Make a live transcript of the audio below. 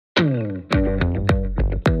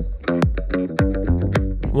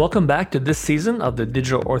Welcome back to this season of the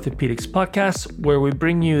Digital Orthopedics Podcast, where we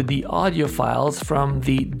bring you the audio files from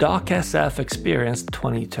the DocSF Experience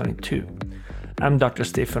 2022. I'm Dr.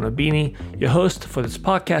 Stefano Bini, your host for this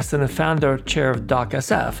podcast and the founder chair of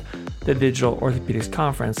DocSF, the Digital Orthopedics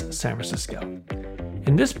Conference, San Francisco.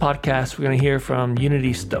 In this podcast, we're going to hear from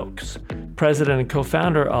Unity Stokes, president and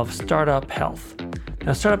co-founder of Startup Health.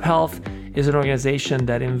 Now, Startup Health is an organization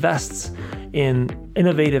that invests in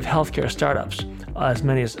innovative healthcare startups, as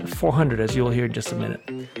many as 400, as you'll hear in just a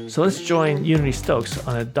minute. So let's join Unity Stokes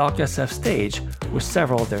on a DocSF stage with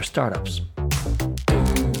several of their startups.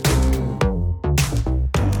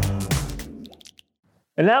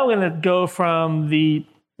 And now we're going to go from the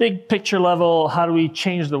big picture level, how do we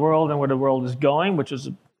change the world and where the world is going, which is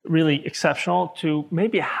really exceptional, to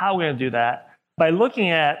maybe how we're going to do that by looking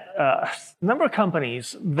at a number of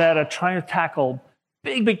companies that are trying to tackle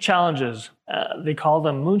big challenges. They call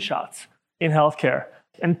them moonshots in healthcare,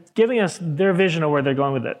 and giving us their vision of where they're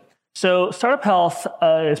going with it. So Startup Health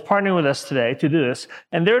is partnering with us today to do this,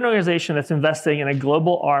 and they're an organization that's investing in a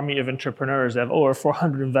global army of entrepreneurs. They have over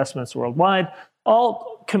 400 investments worldwide,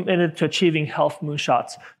 all committed to achieving health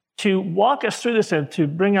moonshots. To walk us through this and to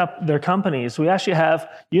bring up their companies, we actually have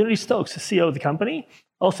Unity Stokes, the CEO of the company,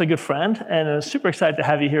 also a good friend, and super excited to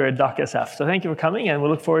have you here at DocSF. So thank you for coming, and we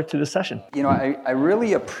look forward to this session. You know, I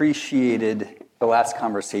really appreciated the last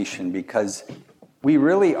conversation because we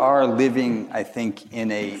really are living, I think,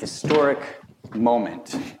 in a historic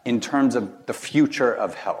moment in terms of the future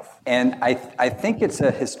of health. And I think it's a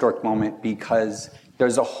historic moment because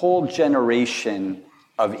there's a whole generation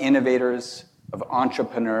of innovators, of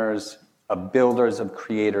entrepreneurs, of builders, of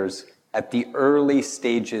creators at the early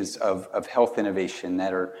stages of health innovation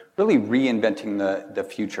that are really reinventing the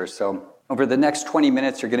future. So over the next 20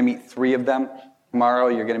 minutes, you're going to meet 3 of them. Tomorrow,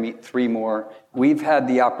 you're going to meet 3 more. We've had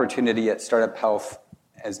the opportunity at Startup Health,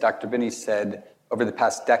 as Dr. Bini said, over the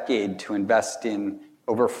past decade to invest in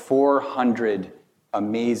over 400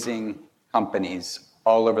 amazing companies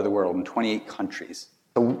all over the world in 28 countries.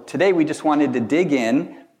 So today, we just wanted to dig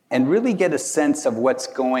in and really get a sense of what's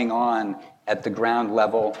going on at the ground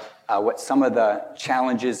level, what some of the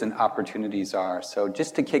challenges and opportunities are. So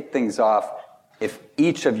just to kick things off, if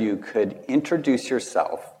each of you could introduce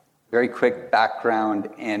yourself, very quick background,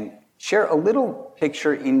 and share a little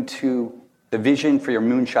picture into the vision for your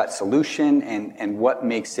moonshot solution and what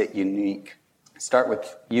makes it unique. Start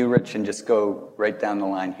with you, Rich, and just go right down the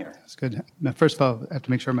line here. That's good. First of all, I have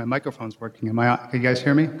to make sure my microphone's working. Can you guys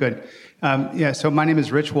hear me? Good. So my name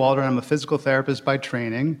is Rich Walder. I'm a physical therapist by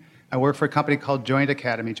training. I work for a company called Joint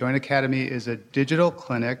Academy. Joint Academy is a digital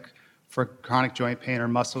clinic for chronic joint pain or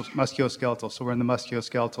musculoskeletal. So we're in the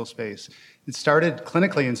musculoskeletal space. It started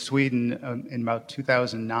clinically in Sweden in about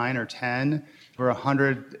 2009 or 10. We're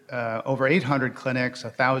over 800 clinics,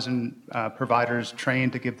 1,000 providers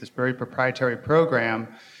trained to give this very proprietary program.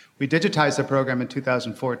 We digitized the program in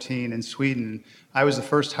 2014 in Sweden. I was the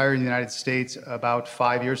first hire in the United States about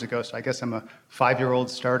 5 years ago, so I guess I'm a 5-year-old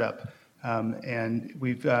startup. And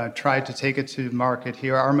we've tried to take it to market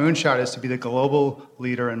here. Our moonshot is to be the global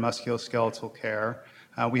leader in musculoskeletal care.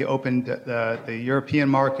 We opened the European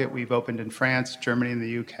market. We've opened in France, Germany, and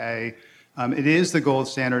the UK. It is the gold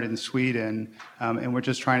standard in Sweden, and we're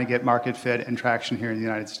just trying to get market fit and traction here in the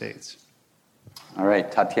United States. All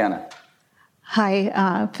right, Tatiana.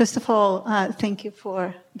 Hi. First of all, thank you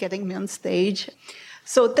for getting me on stage.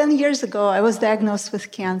 So 10 years ago, I was diagnosed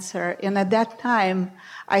with cancer, and at that time,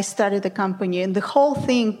 I started a company, and the whole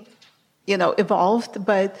thing, evolved,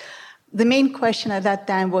 but the main question at that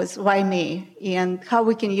time was, why me? And how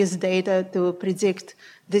we can use data to predict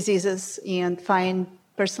diseases and find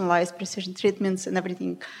personalized precision treatments and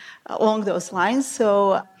everything along those lines.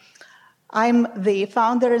 So I'm the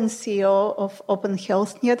founder and CEO of Open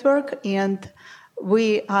Health Network, and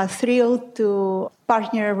we are thrilled to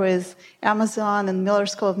partner with Amazon and Miller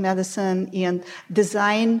School of Medicine and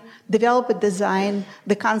develop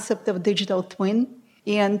the concept of digital twin.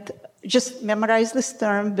 And just memorize this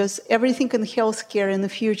term, because everything in healthcare in the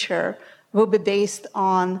future will be based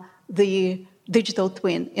on the digital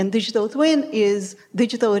twin. And digital twin is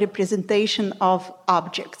digital representation of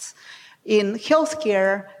objects. In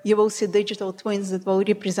healthcare, you will see digital twins that will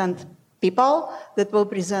represent people, that will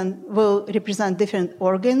represent different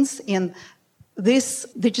organs. And this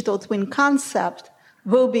digital twin concept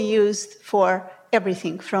will be used for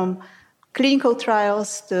everything from clinical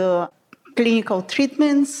trials to clinical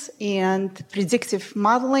treatments and predictive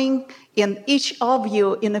modeling. And each of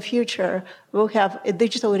you in the future will have a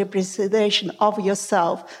digital representation of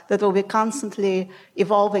yourself that will be constantly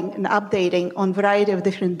evolving and updating on a variety of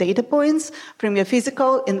different data points from your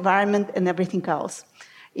physical environment and everything else.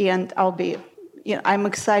 And I'm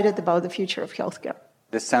excited about the future of healthcare.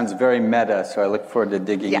 This sounds very meta, so I look forward to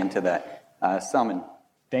digging into that. Salman.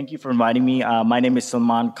 Thank you for inviting me. My name is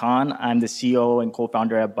Salman Khan. I'm the CEO and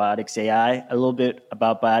co-founder of Biotics AI. A little bit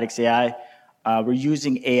about Biotics AI. We're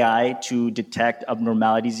using AI to detect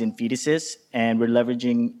abnormalities in fetuses, and we're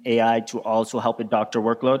leveraging AI to also help with doctor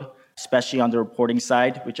workload, especially on the reporting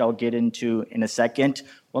side, which I'll get into in a second.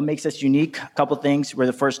 What makes us unique? A couple things. We're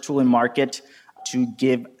the first tool in market to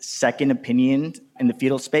give second opinion in the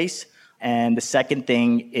fetal space. And the second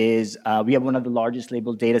thing is we have one of the largest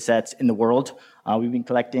labeled data sets in the world. We've been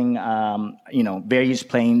collecting various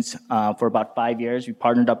planes for about 5 years. We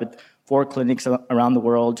partnered up with 4 clinics around the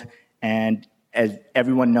world. And as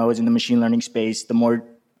everyone knows in the machine learning space, the more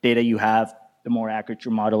data you have, the more accurate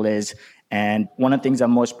your model is. And one of the things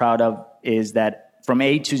I'm most proud of is that from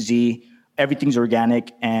A to Z, everything's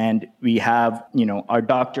organic, and we have, our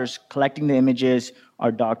doctors collecting the images,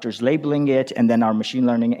 our doctors labeling it, and then our machine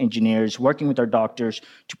learning engineers working with our doctors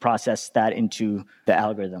to process that into the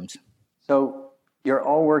algorithms. So you're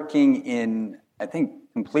all working in, I think,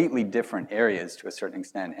 completely different areas to a certain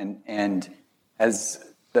extent. And as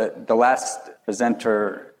the last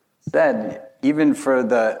presenter said, even for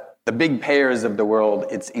the big payers of the world,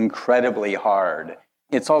 it's incredibly hard.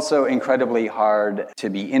 It's also incredibly hard to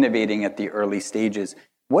be innovating at the early stages.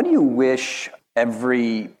 What do you wish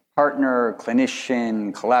every partner,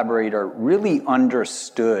 clinician, collaborator really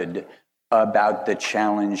understood about the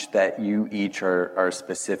challenge that you each are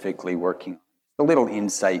specifically working on? A little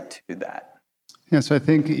insight to that. Yeah, so I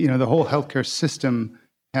think the whole healthcare system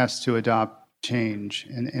has to adopt change,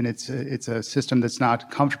 and it's a system that's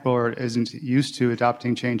not comfortable or isn't used to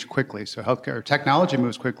adopting change quickly. So healthcare technology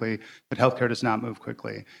moves quickly, but healthcare does not move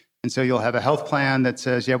quickly. And so you'll have a health plan that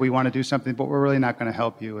says, yeah, we want to do something, but we're really not going to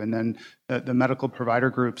help you. And then the medical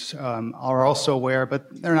provider groups are also aware,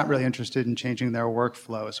 but they're not really interested in changing their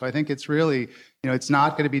workflow. So I think it's really, it's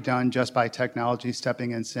not going to be done just by technology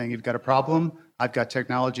stepping in saying, you've got a problem, I've got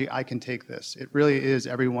technology, I can take this. It really is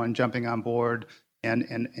everyone jumping on board and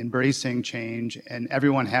embracing change, and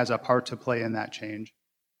everyone has a part to play in that change.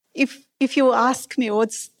 If you ask me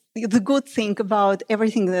what's the good thing about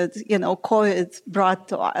everything that COVID brought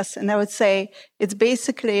to us, and I would say it's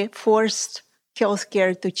basically forced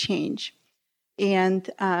healthcare to change, and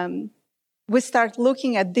we start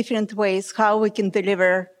looking at different ways how we can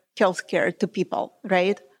deliver healthcare to people.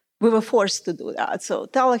 Right? We were forced to do that. So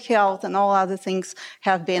telehealth and all other things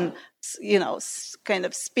have been, kind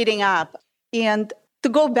of speeding up. And to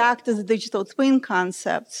go back to the digital twin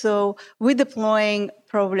concept, so we're deploying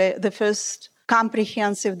probably the first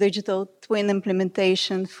comprehensive digital twin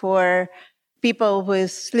implementation for people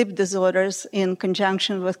with sleep disorders in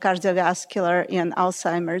conjunction with cardiovascular and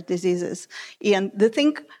Alzheimer's diseases. And the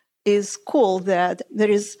thing is cool that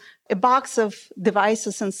there is a box of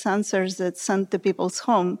devices and sensors that's sent to people's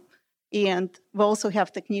home. And we also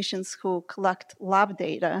have technicians who collect lab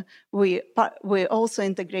data. We also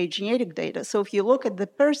integrate genetic data. So if you look at the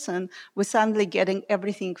person, we're suddenly getting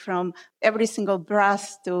everything from every single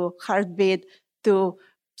breath to heartbeat to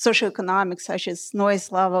socioeconomics, such as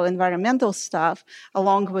noise level, environmental stuff,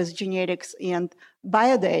 along with genetics and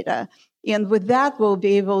biodata. And with that, we'll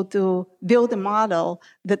be able to build a model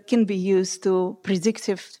that can be used to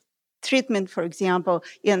predictive treatment, for example,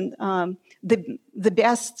 in the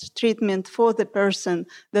best treatment for the person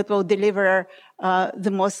that will deliver the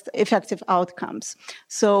most effective outcomes.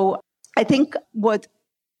 So I think what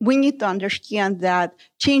we need to understand that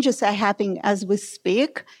changes are happening as we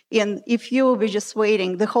speak. And if you were just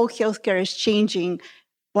waiting, the whole healthcare is changing,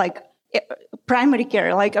 like primary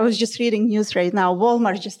care. Like I was just reading news right now,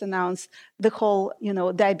 Walmart just announced the whole,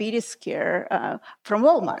 diabetes care from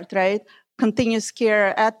Walmart, right? Continuous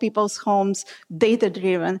care at people's homes,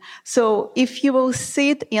 data-driven. So if you will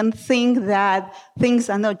sit and think that things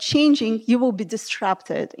are not changing, you will be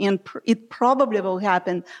disrupted, and it probably will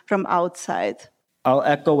happen from outside. I'll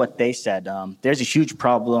echo what they said. There's a huge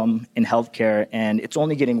problem in healthcare, and it's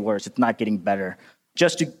only getting worse. It's not getting better.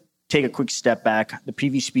 Just to take a quick step back, the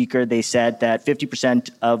previous speaker, they said that 50%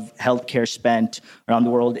 of healthcare spent around the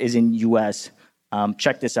world is in U.S.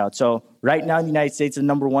 Check this out. So right now in the United States, the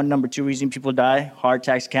number 1, number 2 reason people die, heart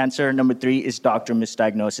attacks, cancer. Number 3 is doctor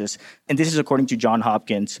misdiagnosis. And this is according to Johns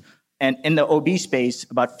Hopkins. And in the OB space,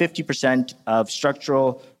 about 50% of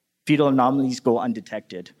structural fetal anomalies go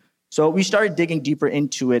undetected. So we started digging deeper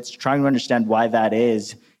into it, trying to understand why that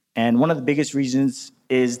is. And one of the biggest reasons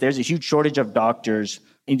is there's a huge shortage of doctors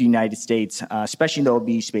in the United States, especially in the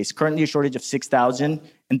OB space. Currently a shortage of 6,000,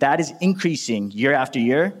 and that is increasing year after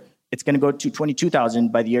year. It's going to go to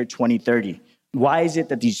 22,000 by the year 2030. Why is it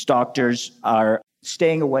that these doctors are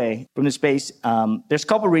staying away from the space. There's a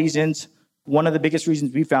couple reasons. One of the biggest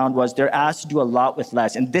reasons we found was they're asked to do a lot with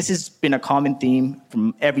less. And this has been a common theme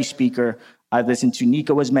from every speaker. I've listened to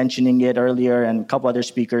Nico was mentioning it earlier and a couple other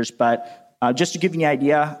speakers. But just to give you an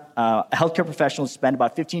idea, healthcare professionals spend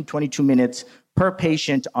about 15, 22 minutes per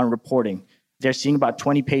patient on reporting. They're seeing about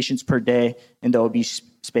 20 patients per day in the OB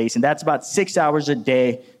space. And that's about 6 hours a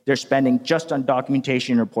day they're spending just on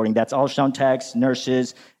documentation and reporting. That's ultrasound techs,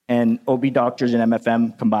 nurses, and OB doctors and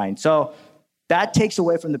MFM combined. So that takes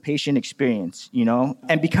away from the patient experience,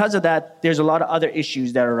 And because of that, there's a lot of other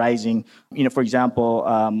issues that are rising. For example,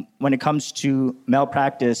 when it comes to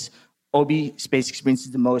malpractice, OB space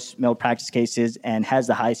experiences the most malpractice cases and has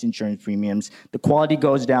the highest insurance premiums. The quality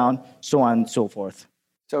goes down, so on and so forth.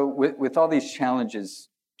 So with all these challenges,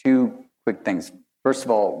 two quick things. First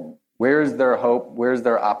of all, where's their hope? Where's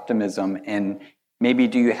their optimism? And maybe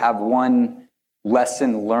do you have one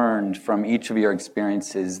lesson learned from each of your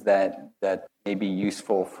experiences that may be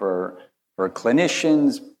useful for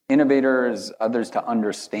clinicians, innovators, others to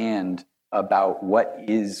understand about what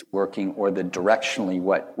is working or the directionally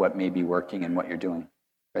what may be working and what you're doing?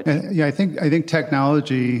 Right? Yeah, I think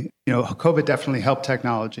technology, COVID definitely helped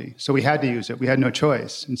technology. So we had to use it. We had no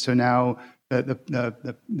choice. And so now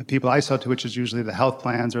the people I sell to, which is usually the health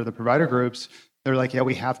plans or the provider groups, they're like, yeah,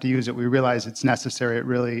 we have to use it. We realize it's necessary. It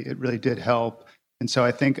really did help. And so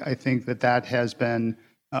I think that has been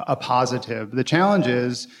a positive. The challenge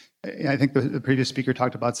is, I think the previous speaker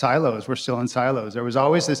talked about silos. We're still in silos. There was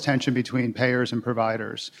always this tension between payers and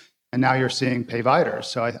providers. And now you're seeing payviders.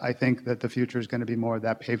 So I think that the future is going to be more of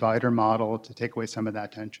that payvider model to take away some of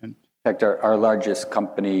that tension. In fact, our largest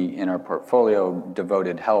company in our portfolio,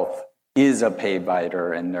 Devoted Health, is a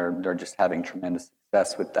payvider, and they're just having tremendous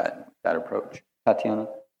success with that approach. Tatiana?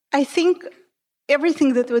 I think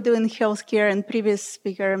everything that we do in healthcare, and previous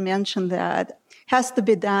speaker mentioned that, has to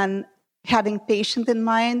be done having patient in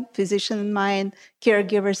mind, physician in mind,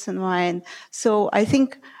 caregivers in mind. So I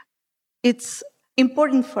think it's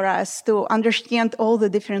important for us to understand all the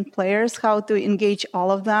different players, how to engage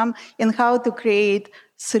all of them, and how to create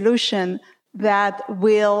solution that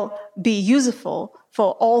will be useful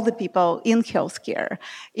for all the people in healthcare.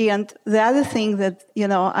 And the other thing that,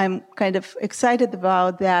 I'm kind of excited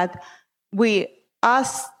about, that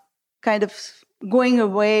us kind of going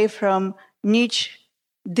away from niche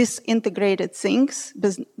disintegrated things,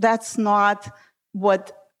 because that's not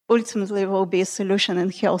what ultimately will be a solution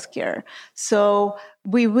in healthcare. So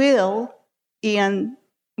we will be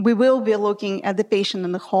looking at the patient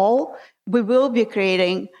in the whole. We will be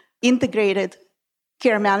creating integrated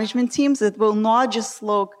care management teams that will not just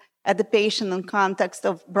look at the patient in context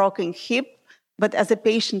of broken hip, but as a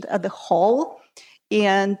patient as a whole.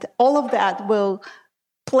 And all of that will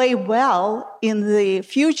play well in the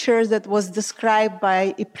future that was described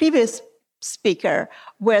by a previous speaker,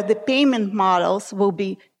 where the payment models will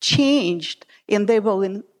be changed and they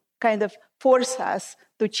will kind of force us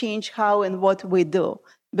to change how and what we do.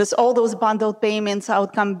 Because all those bundled payments,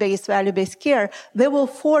 outcome-based, value-based care, they will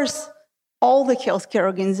force all the healthcare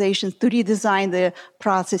organizations to redesign their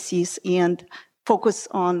processes and focus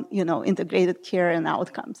on, integrated care and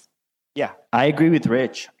outcomes. Yeah, I agree with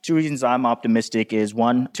Rich. Two reasons I'm optimistic is,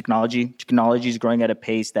 one, technology. Technology is growing at a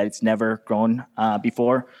pace that it's never grown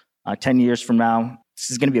before. 10 years from now, this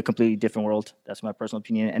is going to be a completely different world. That's my personal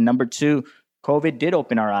opinion. And number two, COVID did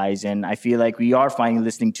open our eyes, and I feel like we are finally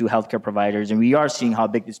listening to healthcare providers, and we are seeing how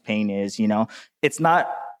big this pain is. It's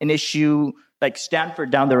not an issue like Stanford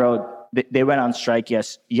down the road. They went on strike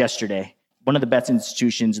yesterday. One of the best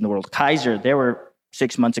institutions in the world, Kaiser, they were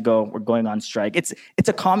 6 months ago, were going on strike. It's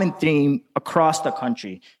a common theme across the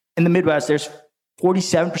country. In the Midwest, there's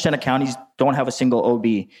 47% of counties don't have a single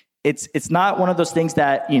OB. It's not one of those things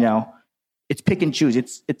that, it's pick and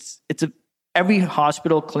choose. Every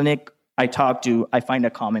hospital, clinic I talk to, I find a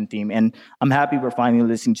common theme, and I'm happy we're finally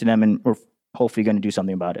listening to them, and we're hopefully going to do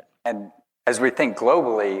something about it. And as we think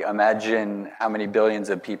globally, imagine how many billions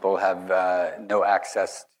of people have no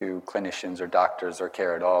access to clinicians or doctors or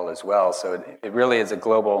care at all as well. So it really is a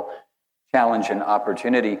global challenge and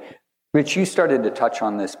opportunity. Rich, you started to touch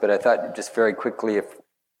on this, but I thought just very quickly, if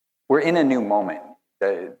we're in a new moment,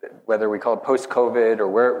 whether we call it post-COVID or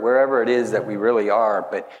wherever it is that we really are,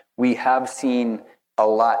 but we have seen a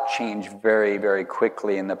lot change very, very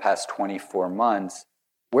quickly in the past 24 months.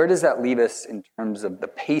 Where does that leave us in terms of the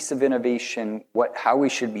pace of innovation, how we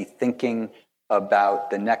should be thinking about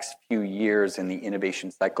the next few years in the innovation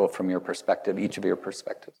cycle from your perspective, each of your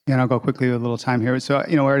perspectives? Yeah, and I'll go quickly with a little time here. So,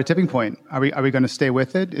 we're at a tipping point. Are we going to stay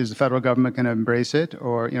with it? Is the federal government going to embrace it?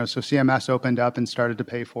 Or, so CMS opened up and started to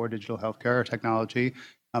pay for digital healthcare technology.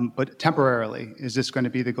 but temporarily. Is this going to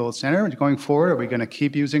be the gold standard going forward? Are we going to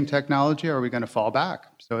keep using technology, or are we going to fall back?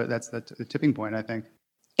 So that's the tipping point, I think.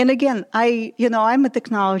 And again, I'm a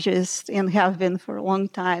technologist and have been for a long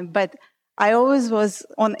time, but I always was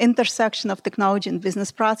on intersection of technology and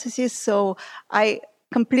business processes. So I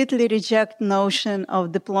completely reject notion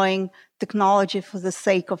of deploying technology for the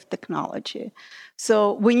sake of technology.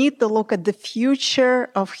 So we need to look at the future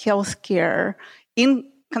of healthcare in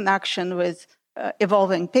connection with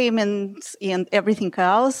evolving payments and everything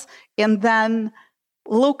else, and then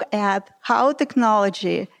look at how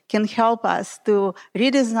technology can help us to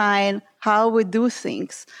redesign how we do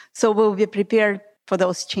things so we'll be prepared for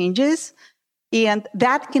those changes. And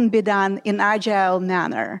that can be done in agile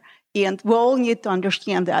manner. And we all need to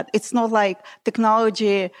understand that. It's not like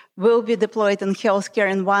technology will be deployed in healthcare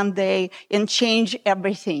in one day and change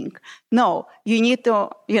everything. No, you need to,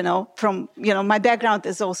 my background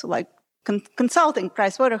is also like consulting,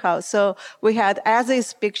 Pricewaterhouse. So we had as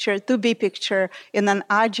is picture, to be picture in an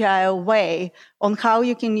agile way on how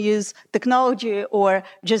you can use technology or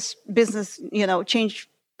just business, change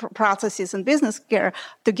processes in business care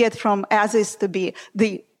to get from as is to be.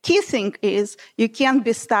 The key thing is you can't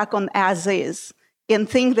be stuck on as is and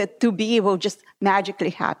think that to be will just magically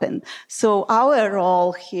happen. So our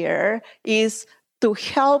role here is to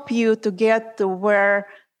help you to get to where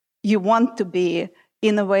you want to be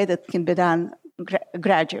in a way that can be done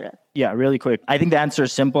gradually. Yeah, really quick. I think the answer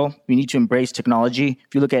is simple. We need to embrace technology.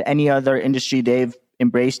 If you look at any other industry, they've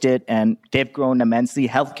embraced it and they've grown immensely.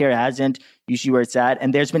 Healthcare hasn't. You see where it's at.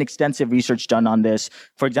 And there's been extensive research done on this.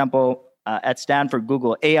 For example, at Stanford,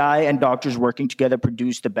 Google, AI and doctors working together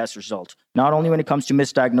produce the best result. Not only when it comes to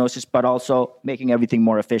misdiagnosis, but also making everything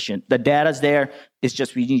more efficient. The data's there. It's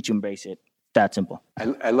just we need to embrace it. That simple.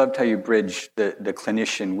 I loved how you bridged the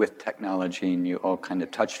clinician with technology, and you all kind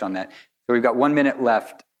of touched on that. So we've got 1 minute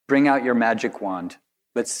left. Bring out your magic wand.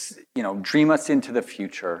 Let's, dream us into the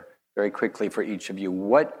future very quickly for each of you.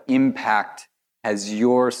 What impact has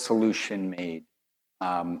your solution made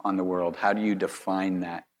on the world? How do you define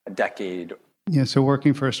that? A decade? Yeah, so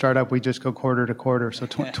working for a startup, we just go quarter to quarter. So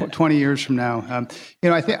 20 years from now,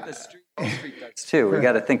 I think... Wall Street does too. We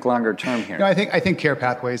got to think longer term here. I think care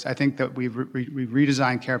pathways. I think that we've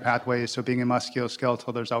redesigned care pathways. So being in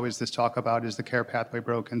musculoskeletal, there's always this talk about is the care pathway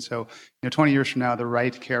broken. So 20 years from now, the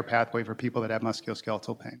right care pathway for people that have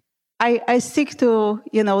musculoskeletal pain. I stick to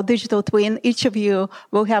digital twin. Each of you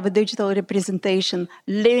will have a digital representation,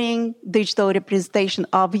 living digital representation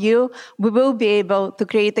of you. We will be able to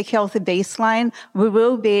create a healthy baseline. We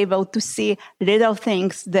will be able to see little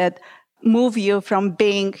things that move you from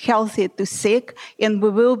being healthy to sick, and we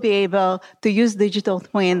will be able to use digital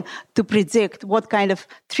twin to predict what kind of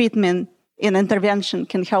treatment and intervention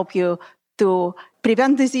can help you to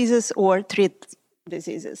prevent diseases or treat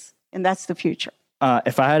diseases. And that's the future.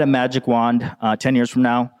 If I had a magic wand 10 years from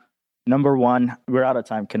now, number one, we're out of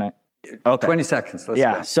time. Can I? Okay. 20 seconds. Let's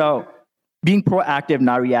go. So being proactive,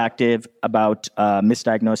 not reactive about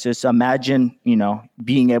misdiagnosis. Imagine,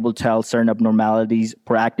 being able to tell certain abnormalities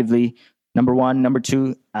proactively. Number one. Number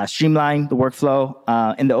two, streamline the workflow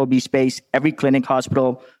in the OB space. Every clinic,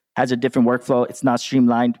 hospital has a different workflow. It's not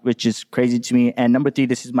streamlined, which is crazy to me. And number three,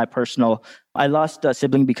 this is my personal. I lost a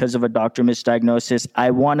sibling because of a doctor misdiagnosis.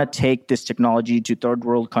 I want to take this technology to third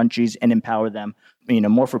world countries and empower them,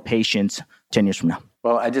 more for patients 10 years from now.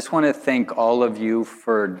 Well, I just want to thank all of you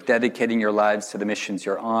for dedicating your lives to the missions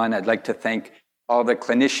you're on. I'd like to thank all the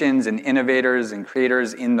clinicians and innovators and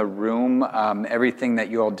creators in the room. Everything that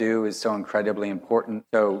you all do is so incredibly important.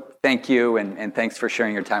 So thank you, and thanks for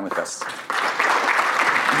sharing your time with us.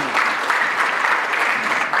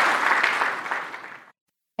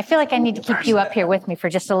 I feel like I need to keep you up here with me for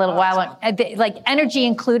just a little while. Like energy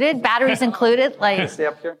included, batteries included. Like, stay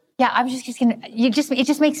up here? Yeah, I'm just gonna. It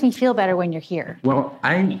just makes me feel better when you're here. Well,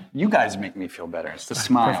 you guys make me feel better. It's the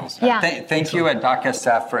smiles. Yeah. Thank you at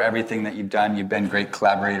DocSF for everything that you've done. You've been great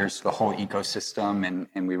collaborators to the whole ecosystem,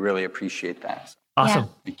 and we really appreciate that. Awesome.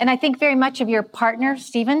 Yeah. And I think very much of your partner,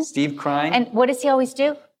 Stephen. Steve Krein. And what does he always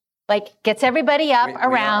do? Like gets everybody up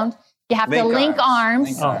around. You have to link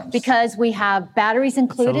arms because we have batteries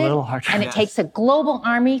included, and it takes a global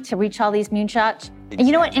army to reach all these moonshots. Exactly. And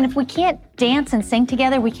you know what? And if we can't dance and sing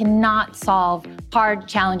together, we cannot solve hard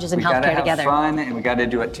challenges in healthcare together. We got to have fun, and we got to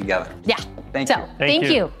do it together. Yeah. Thank you. Thank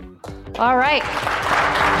you. All right.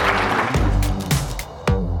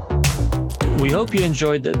 We hope you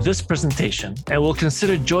enjoyed this presentation and will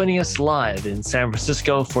consider joining us live in San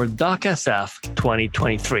Francisco for DocSF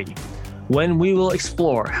 2023. When we will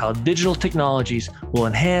explore how digital technologies will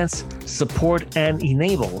enhance, support, and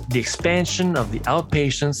enable the expansion of the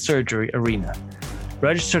outpatient surgery arena.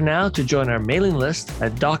 Register now to join our mailing list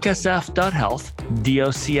at docsf.health,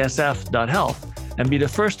 docsf.health, and be the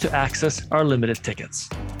first to access our limited tickets.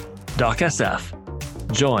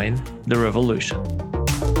 DocSF. Join the revolution.